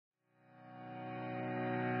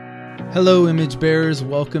Hello, image bearers.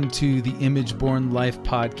 Welcome to the Image Born Life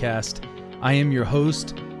podcast. I am your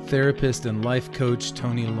host, therapist, and life coach,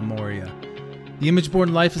 Tony Lamoria. The Image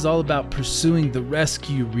Born Life is all about pursuing the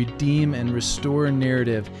rescue, redeem, and restore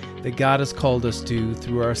narrative that God has called us to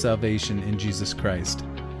through our salvation in Jesus Christ.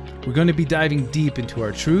 We're going to be diving deep into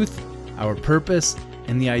our truth, our purpose,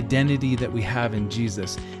 and the identity that we have in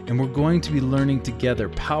Jesus. And we're going to be learning together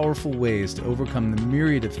powerful ways to overcome the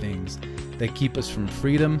myriad of things that keep us from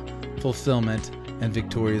freedom, fulfillment, and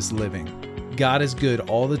victorious living. God is good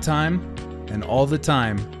all the time, and all the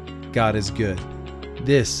time, God is good.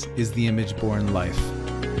 This is the Image Born Life.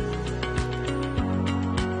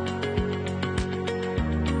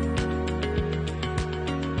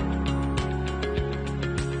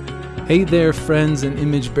 Hey there, friends and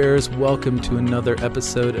image bearers. Welcome to another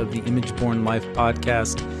episode of the Image Born Life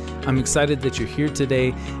podcast. I'm excited that you're here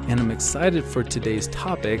today, and I'm excited for today's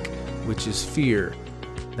topic, which is fear.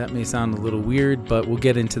 That may sound a little weird, but we'll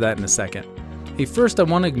get into that in a second. Hey, first, I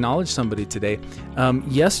want to acknowledge somebody today.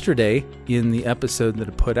 Yesterday, in the episode that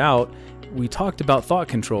I put out, we talked about thought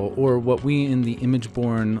control, or what we in the Image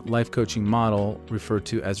Born Life Coaching model refer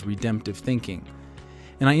to as redemptive thinking.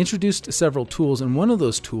 And I introduced several tools, and one of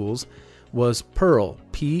those tools was PEARL,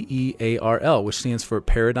 P-E-A-R-L, which stands for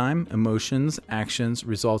Paradigm, Emotions, Actions,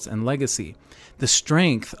 Results, and Legacy. The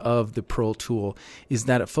strength of the PEARL tool is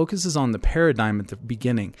that it focuses on the paradigm at the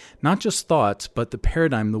beginning, not just thoughts, but the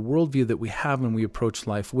paradigm, the worldview that we have when we approach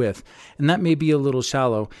life with. And that may be a little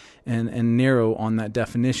shallow and narrow on that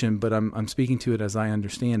definition, but I'm speaking to it as I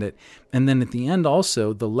understand it. And then at the end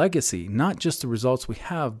also, the legacy, not just the results we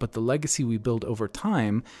have, but the legacy we build over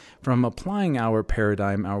time from applying our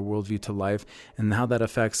paradigm, our worldview to life, and how that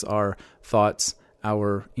affects our thoughts,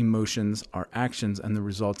 our emotions, our actions, and the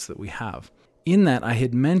results that we have. In that, I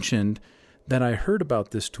had mentioned that I heard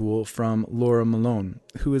about this tool from Laura Malone,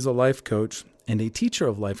 who is a life coach and a teacher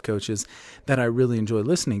of life coaches that I really enjoy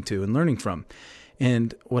listening to and learning from.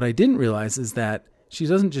 And what I didn't realize is that she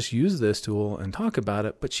doesn't just use this tool and talk about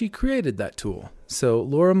it, but she created that tool. So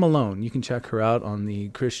Laura Malone, you can check her out on the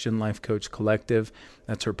Christian Life Coach Collective.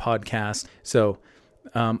 That's her podcast. So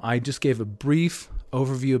I just gave a brief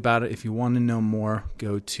overview about it. If you want to know more,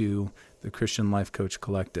 go to the Christian Life Coach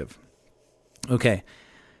Collective. Okay,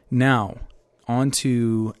 now on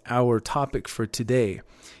to our topic for today.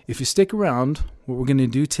 If you stick around, what we're going to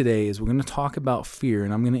do today is we're going to talk about fear,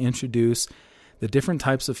 and I'm going to introduce the different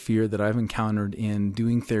types of fear that I've encountered in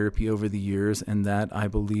doing therapy over the years and that I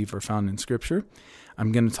believe are found in Scripture.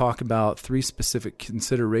 I'm going to talk about 3 specific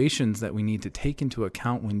considerations that we need to take into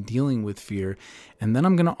account when dealing with fear, and then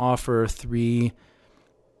I'm going to offer 3,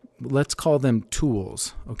 let's call them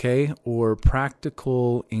tools, okay, or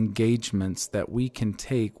practical engagements that we can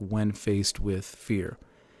take when faced with fear.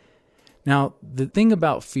 Now, the thing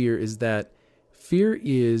about fear is that fear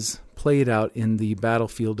is played out in the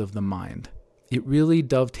battlefield of the mind. It really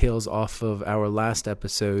dovetails off of our last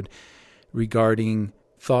episode regarding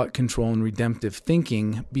thought control and redemptive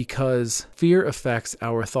thinking, because fear affects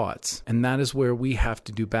our thoughts, and that is where we have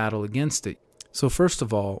to do battle against it. So first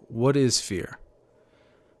of all, what is fear?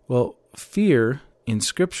 Well, fear in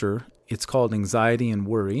Scripture, it's called anxiety and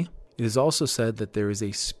worry. It is also said that there is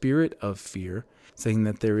a spirit of fear, saying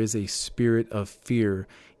that there is a spirit of fear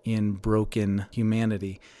in broken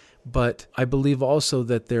humanity. But I believe also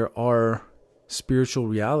that there are spiritual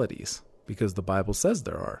realities, because the Bible says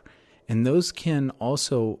there are. And those can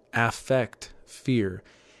also affect fear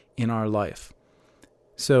in our life.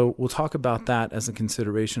 So we'll talk about that as a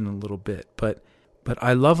consideration in a little bit. But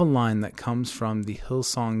I love a line that comes from the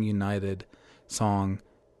Hillsong United song,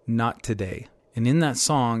 Not Today. And in that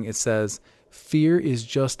song, it says, "Fear is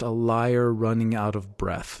just a liar running out of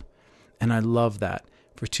breath." And I love that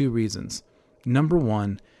for 2 reasons. Number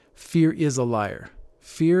 1, fear is a liar.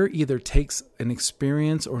 Fear either takes an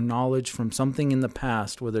experience or knowledge from something in the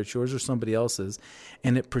past, whether it's yours or somebody else's,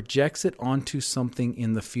 and it projects it onto something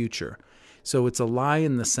in the future. So it's a lie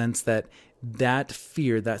in the sense that that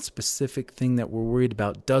fear, that specific thing that we're worried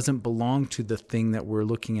about, doesn't belong to the thing that we're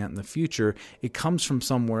looking at in the future. It comes from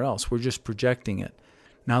somewhere else. We're just projecting it.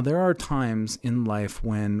 Now, there are times in life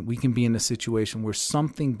when we can be in a situation where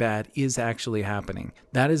something bad is actually happening.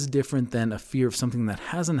 That is different than a fear of something that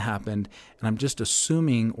hasn't happened, and I'm just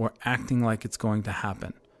assuming or acting like it's going to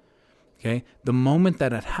happen. Okay? The moment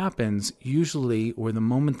that it happens, usually, or the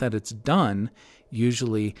moment that it's done,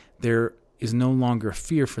 usually there is no longer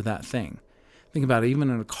fear for that thing. Think about it,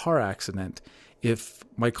 even in a car accident. If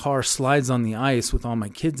my car slides on the ice with all my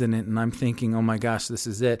kids in it and I'm thinking, oh my gosh, this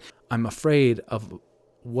is it, I'm afraid of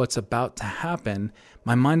what's about to happen,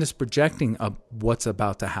 my mind is projecting what's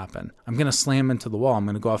about to happen. I'm going to slam into the wall. I'm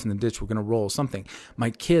going to go off in the ditch. We're going to roll something. My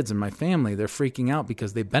kids and my family, they're freaking out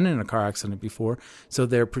because they've been in a car accident before. So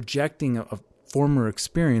they're projecting a former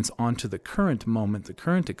experience onto the current moment, the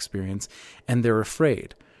current experience, and they're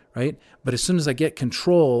afraid, right? But as soon as I get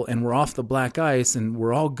control and we're off the black ice and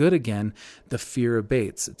we're all good again, the fear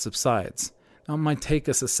abates. It subsides. Now, it might take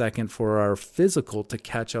us a second for our physical to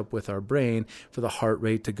catch up with our brain, for the heart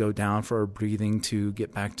rate to go down, for our breathing to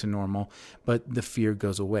get back to normal, but the fear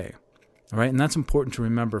goes away. All right, and that's important to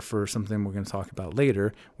remember for something we're going to talk about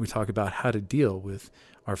later. We talk about how to deal with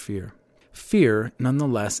our fear. Fear,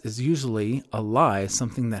 nonetheless, is usually a lie,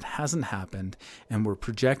 something that hasn't happened, and we're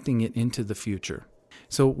projecting it into the future.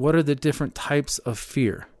 So what are the different types of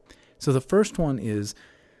fear? So the first one is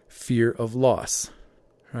fear of loss.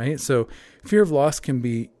 Right? So fear of loss can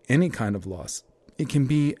be any kind of loss. It can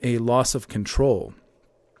be a loss of control.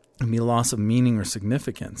 It can be a loss of meaning or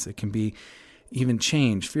significance. It can be even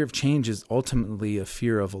change. Fear of change is ultimately a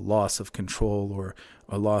fear of a loss of control or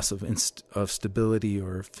a loss of stability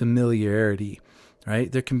or familiarity. Right?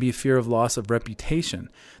 There can be a fear of loss of reputation.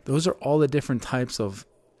 Those are all the different types of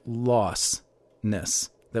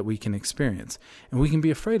lostness that we can experience. And we can be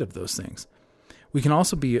afraid of those things. We can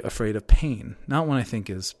also be afraid of pain. Not one I think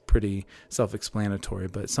is pretty self-explanatory,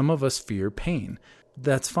 but some of us fear pain.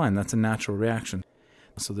 That's fine. That's a natural reaction.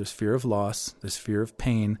 So there's fear of loss. There's fear of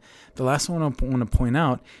pain. The last one I want to point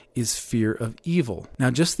out is fear of evil.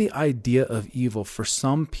 Now, just the idea of evil, for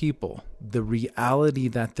some people, the reality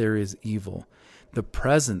that there is evil, the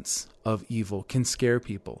presence of evil can scare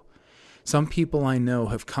people. Some people I know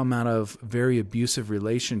have come out of very abusive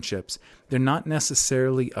relationships. They're not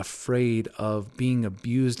necessarily afraid of being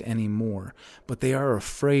abused anymore, but they are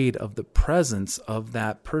afraid of the presence of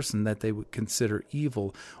that person that they would consider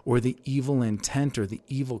evil, or the evil intent or the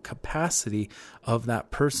evil capacity of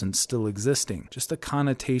that person still existing. Just the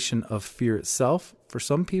connotation of fear itself, for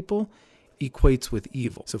some people, equates with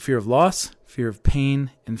evil. So fear of loss, fear of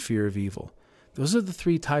pain, and fear of evil. Those are the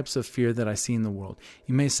three types of fear that I see in the world.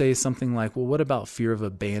 You may say something like, well, what about fear of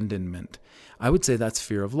abandonment? I would say that's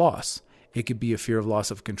fear of loss. It could be a fear of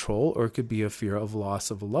loss of control, or it could be a fear of loss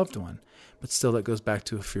of a loved one. But still, that goes back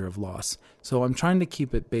to a fear of loss. So I'm trying to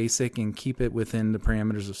keep it basic and keep it within the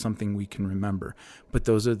parameters of something we can remember. But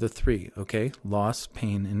those are the three, okay? Loss,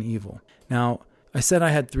 pain, and evil. Now, I said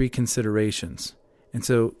I had three considerations. And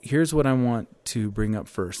so here's what I want to bring up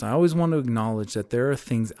first. I always want to acknowledge that there are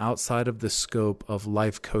things outside of the scope of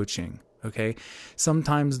life coaching, okay?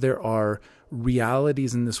 Sometimes there are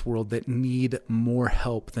realities in this world that need more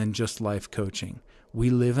help than just life coaching. We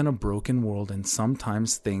live in a broken world, and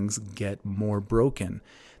sometimes things get more broken.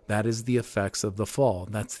 That is the effects of the fall.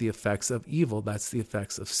 That's the effects of evil. That's the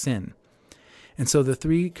effects of sin. And so the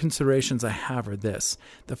three considerations I have are this.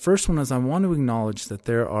 The first one is I want to acknowledge that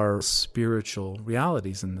there are spiritual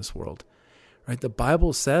realities in this world, right? The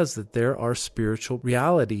Bible says that there are spiritual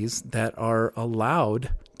realities that are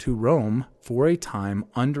allowed to roam for a time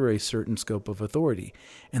under a certain scope of authority,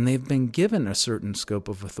 and they've been given a certain scope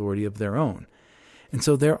of authority of their own. And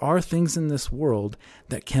so there are things in this world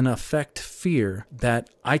that can affect fear that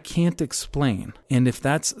I can't explain. And if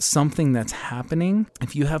that's something that's happening,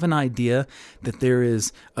 if you have an idea that there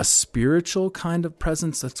is a spiritual kind of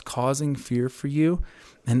presence that's causing fear for you,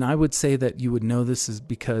 and I would say that you would know this is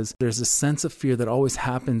because there's a sense of fear that always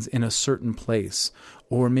happens in a certain place,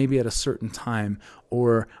 or maybe at a certain time,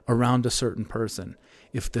 or around a certain person.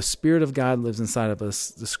 If the Spirit of God lives inside of us,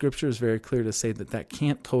 the Scripture is very clear to say that that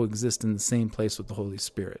can't coexist in the same place with the Holy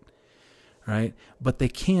Spirit, right? But they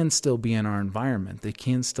can still be in our environment. They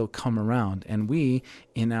can still come around. And we,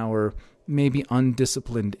 in our maybe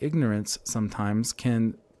undisciplined ignorance sometimes,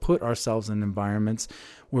 can put ourselves in environments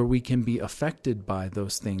where we can be affected by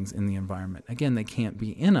those things in the environment. Again, they can't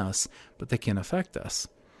be in us, but they can affect us,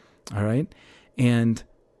 all right? And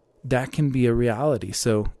that can be a reality.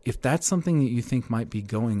 So if that's something that you think might be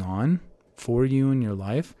going on for you in your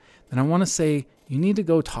life, then I want to say you need to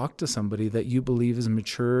go talk to somebody that you believe is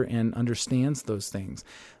mature and understands those things.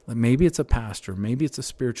 Like maybe it's a pastor, maybe it's a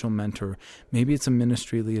spiritual mentor, maybe it's a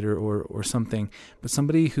ministry leader or something, but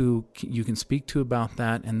somebody who you can speak to about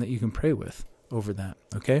that and that you can pray with over that,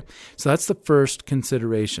 okay? So that's the first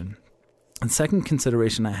consideration. And second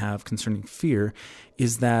consideration I have concerning fear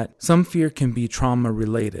is that some fear can be trauma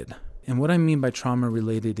related. And what I mean by trauma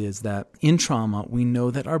related is that in trauma, we know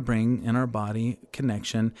that our brain and our body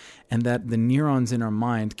connection and that the neurons in our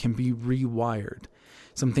mind can be rewired.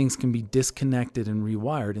 Some things can be disconnected and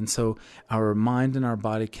rewired. And so our mind and our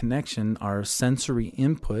body connection, our sensory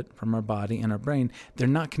input from our body and our brain, they're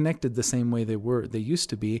not connected the same way they used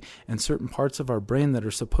to be. And certain parts of our brain that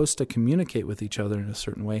are supposed to communicate with each other in a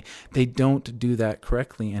certain way, they don't do that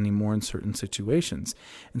correctly anymore in certain situations.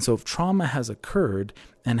 And so if trauma has occurred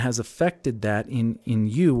and has affected that in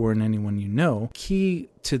you or in anyone you know, key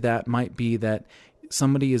to that might be that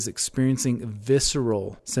somebody is experiencing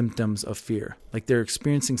visceral symptoms of fear, like they're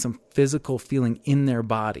experiencing some physical feeling in their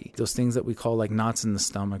body, those things that we call like knots in the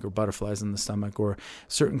stomach or butterflies in the stomach or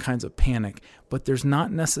certain kinds of panic, but there's not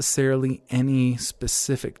necessarily any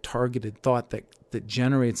specific targeted thought that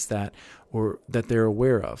generates that or that they're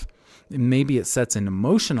aware of. And maybe it sets in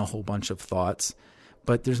motion a whole bunch of thoughts,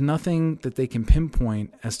 but there's nothing that they can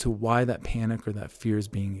pinpoint as to why that panic or that fear is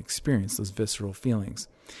being experienced, those visceral feelings.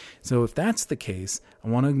 So if that's the case, I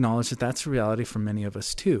want to acknowledge that that's a reality for many of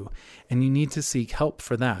us too. And you need to seek help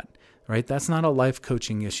for that, right? That's not a life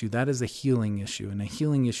coaching issue. That is a healing issue. And a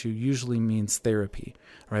healing issue usually means therapy,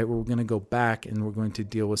 right? Where we're going to go back and we're going to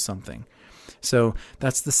deal with something. So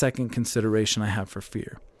that's the second consideration I have for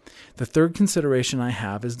fear. The third consideration I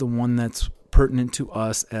have is the one that's pertinent to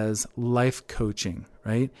us as life coaching,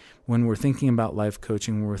 right? When we're thinking about life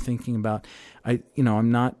coaching, when we're thinking about,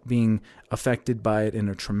 I'm not being affected by it in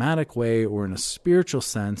a traumatic way or in a spiritual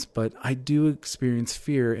sense, but I do experience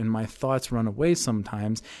fear and my thoughts run away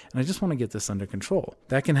sometimes, and I just want to get this under control.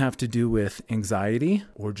 That can have to do with anxiety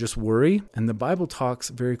or just worry, and the Bible talks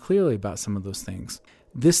very clearly about some of those things.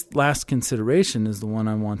 This last consideration is the one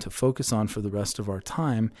I want to focus on for the rest of our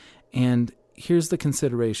time, and here's the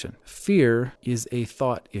consideration. Fear is a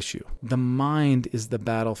thought issue. The mind is the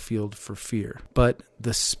battlefield for fear, but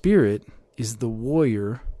the spirit is the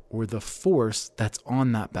warrior or the force that's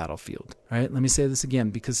on that battlefield. All right, let me say this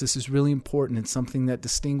again because this is really important. It's something that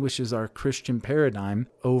distinguishes our Christian paradigm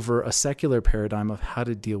over a secular paradigm of how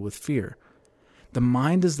to deal with fear. The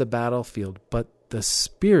mind is the battlefield, but the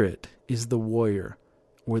spirit is the warrior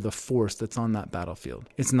or the force that's on that battlefield.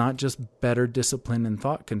 It's not just better discipline and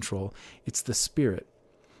thought control, it's the spirit.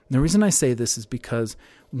 And the reason I say this is because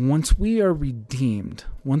once we are redeemed,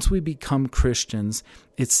 once we become Christians,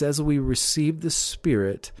 it says we receive the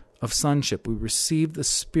spirit of sonship. We receive the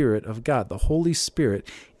Spirit of God, the Holy Spirit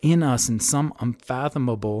in us in some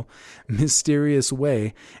unfathomable, mysterious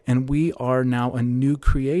way, and we are now a new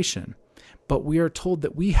creation. But we are told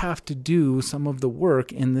that we have to do some of the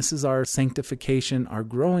work, and this is our sanctification, our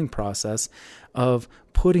growing process of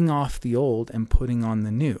putting off the old and putting on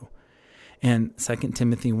the new. And 2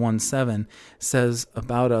 Timothy 1:7 says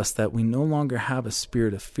about us that we no longer have a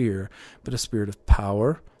spirit of fear, but a spirit of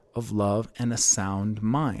power, of love, and a sound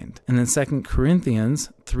mind. And then 2 Corinthians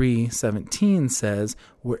 3:17 says,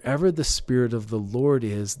 wherever the Spirit of the Lord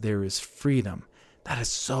is, there is freedom. That is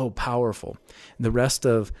so powerful. The rest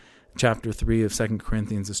of chapter 3 of 2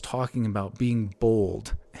 Corinthians is talking about being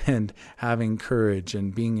bold and having courage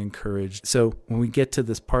and being encouraged. So when we get to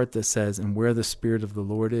this part that says, and where the Spirit of the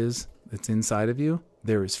Lord is, that's inside of you,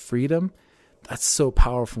 there is freedom. That's so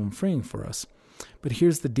powerful and freeing for us. But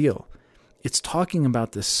here's the deal. It's talking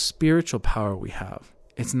about the spiritual power we have.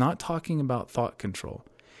 It's not talking about thought control.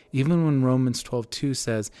 Even when Romans 12:2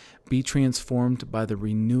 says, be transformed by the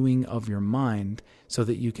renewing of your mind so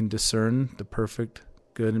that you can discern the perfect,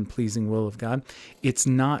 good, and pleasing will of God, it's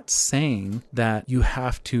not saying that you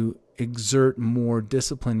have to exert more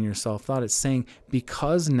discipline in your self-thought. It's saying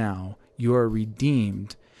because now you are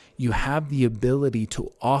redeemed, you have the ability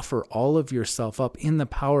to offer all of yourself up in the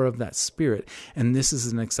power of that Spirit. And this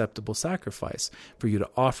is an acceptable sacrifice for you to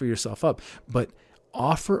offer yourself up. But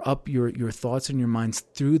offer up your thoughts and your minds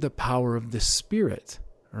through the power of the Spirit,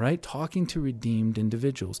 right? Talking to redeemed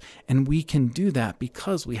individuals. And we can do that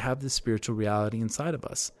because we have the spiritual reality inside of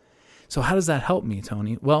us. So how does that help me,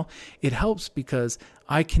 Tony? Well, it helps because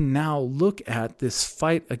I can now look at this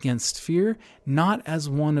fight against fear not as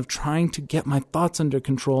one of trying to get my thoughts under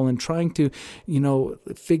control and trying to,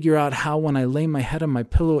 figure out how when I lay my head on my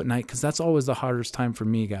pillow at night, because that's always the hardest time for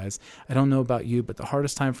me, guys. I don't know about you, but the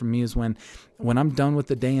hardest time for me is when I'm done with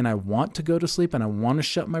the day and I want to go to sleep and I want to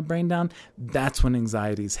shut my brain down. That's when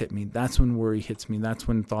anxieties hit me. That's when worry hits me. That's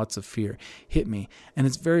when thoughts of fear hit me. And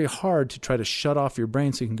it's very hard to try to shut off your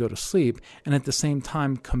brain so you can go to sleep and at the same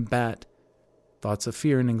time combat thoughts of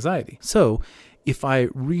fear and anxiety. So if I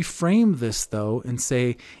reframe this, though, and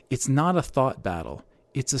say it's not a thought battle,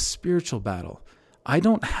 it's a spiritual battle. I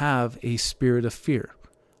don't have a spirit of fear.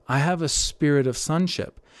 I have a spirit of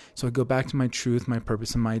sonship. So I go back to my truth, my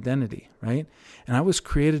purpose, and my identity, right? And I was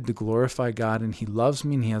created to glorify God, and He loves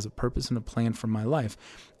me, and He has a purpose and a plan for my life.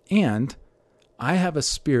 And I have a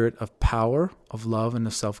spirit of power, of love, and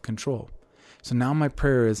of self-control. So now my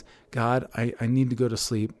prayer is, God, I need to go to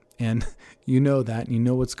sleep. And you know that, you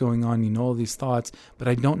know what's going on, you know all these thoughts, but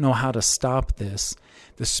I don't know how to stop this.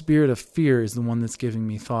 The spirit of fear is the one that's giving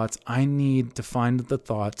me thoughts. I need to find the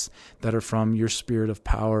thoughts that are from your spirit of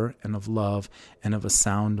power and of love and of a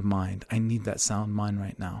sound mind. I need that sound mind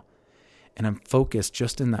right now. And I'm focused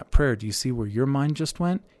just in that prayer. Do you see where your mind just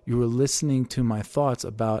went? You were listening to my thoughts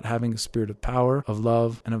about having a spirit of power, of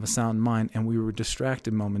love, and of a sound mind, and we were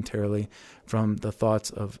distracted momentarily from the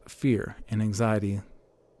thoughts of fear and anxiety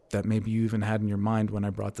that maybe you even had in your mind when I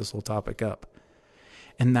brought this whole topic up.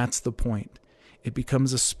 And that's the point. It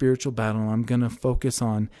becomes a spiritual battle. I'm going to focus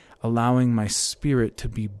on allowing my spirit to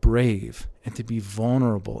be brave and to be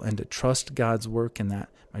vulnerable and to trust God's work in that,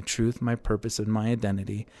 my truth, my purpose, and my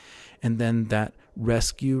identity. And then that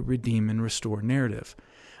rescue, redeem, and restore narrative.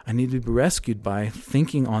 I need to be rescued by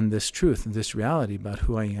thinking on this truth and this reality about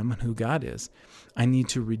who I am and who God is. I need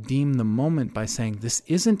to redeem the moment by saying, this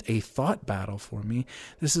isn't a thought battle for me.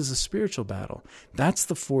 This is a spiritual battle. That's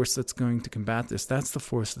the force that's going to combat this. That's the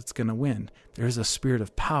force that's going to win. There's a spirit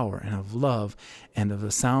of power and of love and of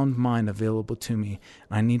a sound mind available to me.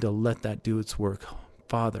 And I need to let that do its work.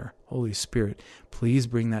 Father, Holy Spirit, please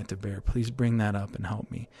bring that to bear. Please bring that up and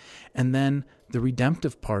help me. And then the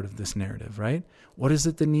redemptive part of this narrative, right? What is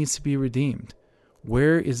it that needs to be redeemed?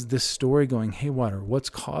 Where is this story going haywire? What's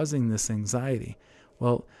causing this anxiety?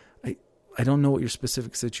 Well, I don't know what your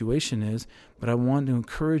specific situation is, but I want to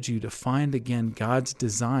encourage you to find again God's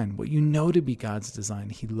design, what you know to be God's design.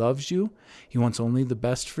 He loves you. He wants only the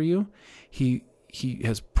best for you. He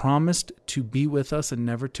has promised to be with us and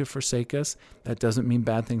never to forsake us. That doesn't mean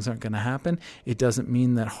bad things aren't going to happen. It doesn't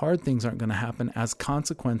mean that hard things aren't going to happen as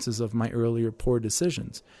consequences of my earlier poor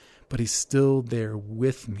decisions. But he's still there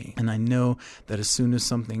with me. And I know that as soon as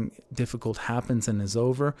something difficult happens and is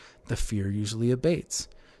over, the fear usually abates.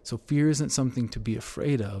 So fear isn't something to be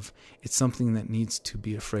afraid of. It's something that needs to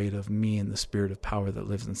be afraid of me and the spirit of power that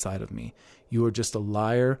lives inside of me. You are just a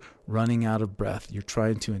liar running out of breath. You're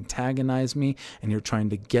trying to antagonize me, and you're trying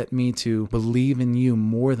to get me to believe in you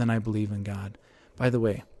more than I believe in God. By the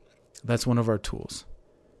way, that's one of our tools.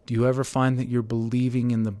 Do you ever find that you're believing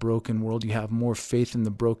in the broken world? You have more faith in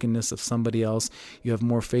the brokenness of somebody else. You have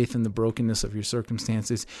more faith in the brokenness of your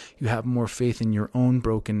circumstances. You have more faith in your own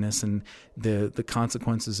brokenness and the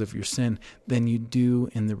consequences of your sin than you do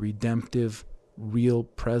in the redemptive, real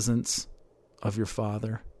presence of your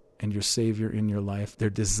Father and your Savior in your life. Their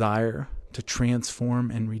desire to transform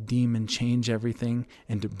and redeem and change everything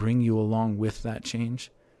and to bring you along with that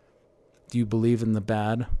change. Do you believe in the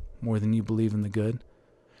bad more than you believe in the good?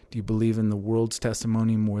 Do you believe in the world's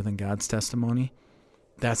testimony more than God's testimony?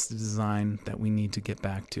 That's the design that we need to get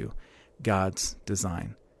back to. God's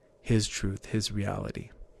design, His truth, His reality.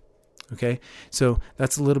 Okay? So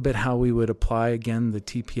that's a little bit how we would apply, again, the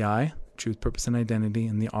TPI, truth, purpose, and identity,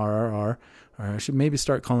 and the RRR. Or I should maybe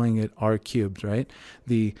start calling it R cubed, right?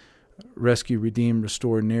 The rescue, redeem,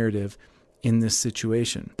 restore narrative in this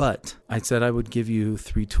situation. But I said I would give you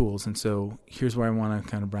 3 tools. And so here's where I want to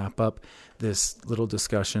kind of wrap up this little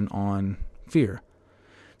discussion on fear.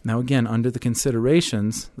 Now, again, under the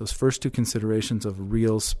considerations, those first 2 considerations of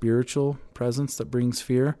real spiritual presence that brings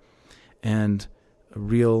fear and a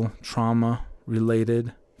real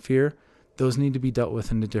trauma-related fear, those need to be dealt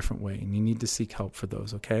with in a different way, and you need to seek help for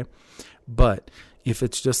those, okay? But if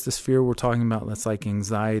it's just this fear we're talking about that's like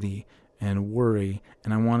anxiety and worry,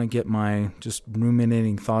 and I want to get my just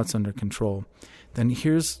ruminating thoughts under control, then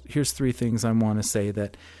here's 3 things I want to say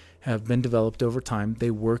that have been developed over time.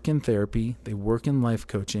 They work in therapy, they work in life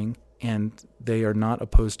coaching, and they are not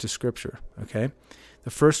opposed to Scripture, okay?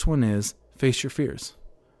 The first one is face your fears.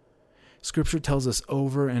 Scripture tells us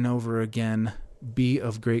over and over again, be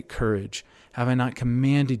of great courage. Have I not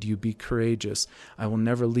commanded you, be courageous? I will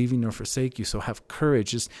never leave you nor forsake you. So have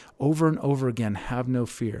courage. Just over and over again, have no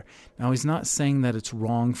fear. Now, he's not saying that it's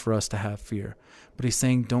wrong for us to have fear, but he's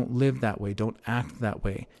saying don't live that way. Don't act that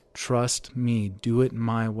way. Trust me. Do it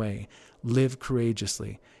my way. Live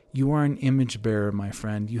courageously. You are an image bearer, my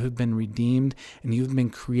friend. You have been redeemed and you've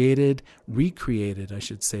been recreated, I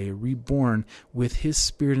should say, reborn with His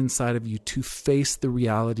Spirit inside of you to face the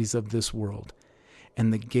realities of this world.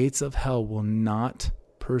 And the gates of hell will not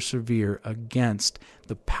persevere against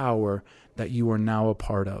the power that you are now a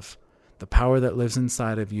part of, the power that lives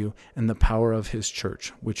inside of you, and the power of His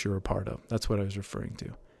church, which you're a part of. That's what I was referring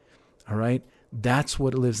to. All right? That's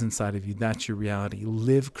what lives inside of you. That's your reality.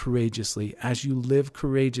 Live courageously. As you live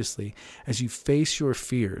courageously, as you face your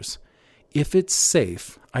fears, if it's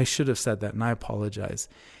safe, I should have said that, and I apologize.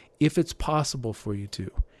 If it's possible for you to,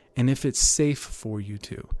 and if it's safe for you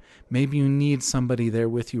to. Maybe you need somebody there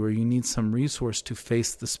with you, or you need some resource to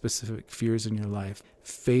face the specific fears in your life.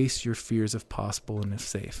 Face your fears if possible and if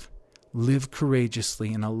safe. Live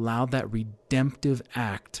courageously and allow that redemptive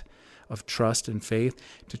act of trust and faith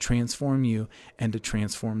to transform you and to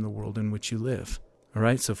transform the world in which you live. All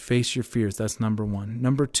right, so face your fears. That's number one.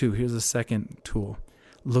 Number two, here's a second tool.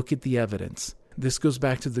 Look at the evidence. This goes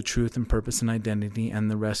back to the truth and purpose and identity and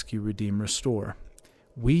the rescue, redeem, restore.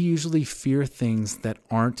 We usually fear things that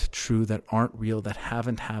aren't true, that aren't real, that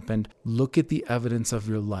haven't happened. Look at the evidence of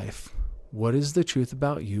your life. What is the truth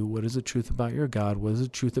about you? What is the truth about your God? What is the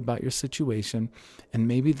truth about your situation? And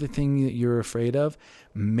maybe the thing that you're afraid of,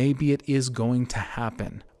 maybe it is going to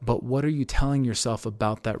happen. But what are you telling yourself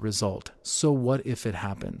about that result? So what if it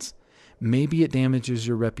happens? Maybe it damages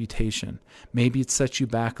your reputation. Maybe it sets you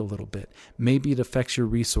back a little bit. Maybe it affects your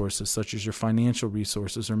resources, such as your financial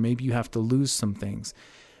resources, or maybe you have to lose some things.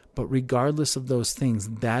 But regardless of those things,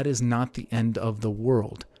 that is not the end of the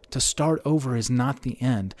world. To start over is not the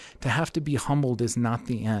end. To have to be humbled is not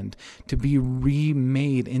the end. To be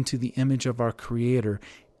remade into the image of our Creator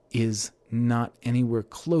is not anywhere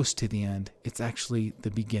close to the end. It's actually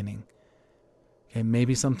the beginning. Okay,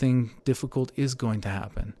 maybe something difficult is going to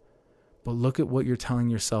happen, but look at what you're telling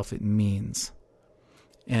yourself it means.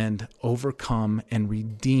 And overcome and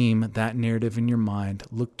redeem that narrative in your mind.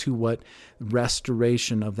 Look to what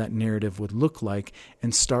restoration of that narrative would look like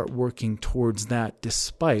and start working towards that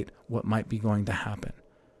despite what might be going to happen.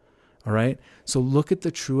 All right? So look at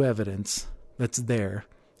the true evidence that's there.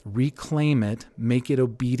 Reclaim it. Make it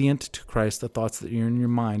obedient to Christ, the thoughts that are in your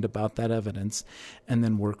mind about that evidence, and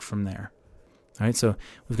then work from there. All right? So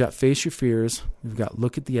we've got face your fears. We've got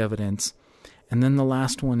look at the evidence. And then the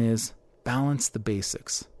last one is balance the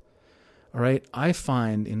basics. All right. I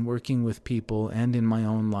find in working with people and in my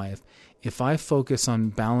own life, if I focus on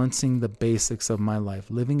balancing the basics of my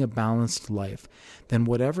life, living a balanced life, then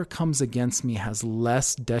whatever comes against me has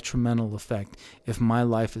less detrimental effect if my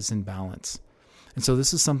life is in balance. And so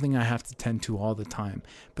this is something I have to tend to all the time,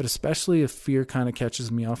 but especially if fear kind of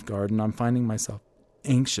catches me off guard and I'm finding myself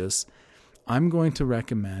anxious, I'm going to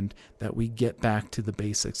recommend that we get back to the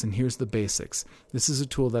basics. And here's the basics. This is a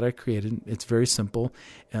tool that I created. It's very simple.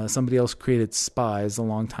 Somebody else created SPIES a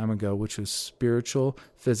long time ago, which was spiritual,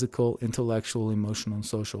 physical, intellectual, emotional, and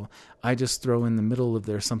social. I just throw in the middle of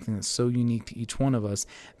there something that's so unique to each one of us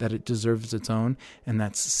that it deserves its own, and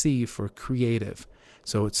that's C for creative.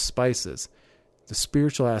 So it's SPICES. The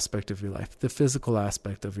spiritual aspect of your life, the physical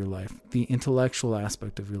aspect of your life, the intellectual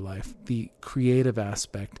aspect of your life, the creative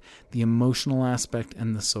aspect, the emotional aspect,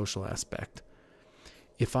 and the social aspect.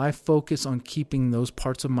 If I focus on keeping those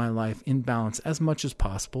parts of my life in balance as much as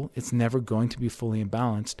possible, it's never going to be fully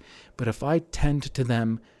imbalanced, but if I tend to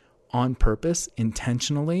them on purpose,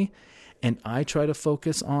 intentionally, and I try to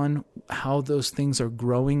focus on how those things are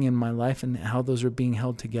growing in my life and how those are being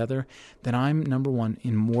held together, then I'm, number one,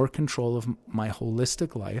 in more control of my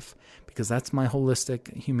holistic life, because that's my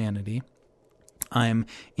holistic humanity. I'm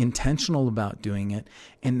intentional about doing it.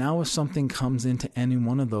 And now if something comes into any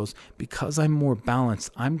one of those, because I'm more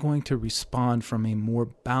balanced, I'm going to respond from a more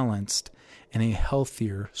balanced and a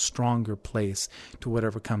healthier, stronger place to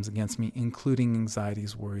whatever comes against me, including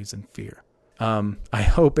anxieties, worries, and fear. I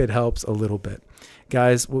hope it helps a little bit.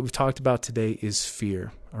 Guys, what we've talked about today is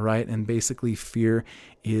fear, all right? And basically fear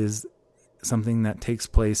is something that takes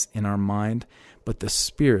place in our mind, but the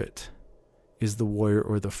spirit is the warrior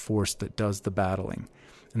or the force that does the battling.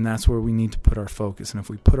 And that's where we need to put our focus. And if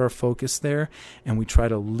we put our focus there and we try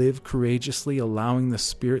to live courageously, allowing the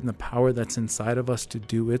spirit and the power that's inside of us to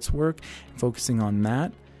do its work, focusing on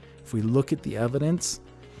that, if we look at the evidence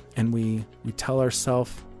and we tell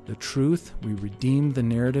ourselves the truth, we redeem the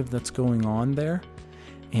narrative that's going on there,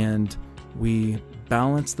 and we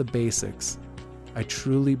balance the basics, I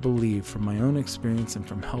truly believe from my own experience and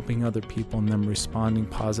from helping other people and them responding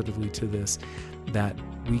positively to this, that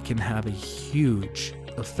we can have a huge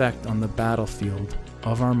effect on the battlefield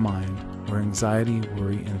of our mind where anxiety,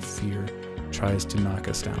 worry, and fear tries to knock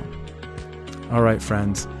us down. All right,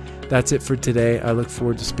 friends, that's it for today. I look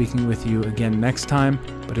forward to speaking with you again next time.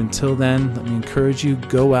 But until then, let me encourage you,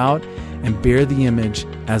 go out and bear the image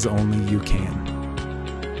as only you can.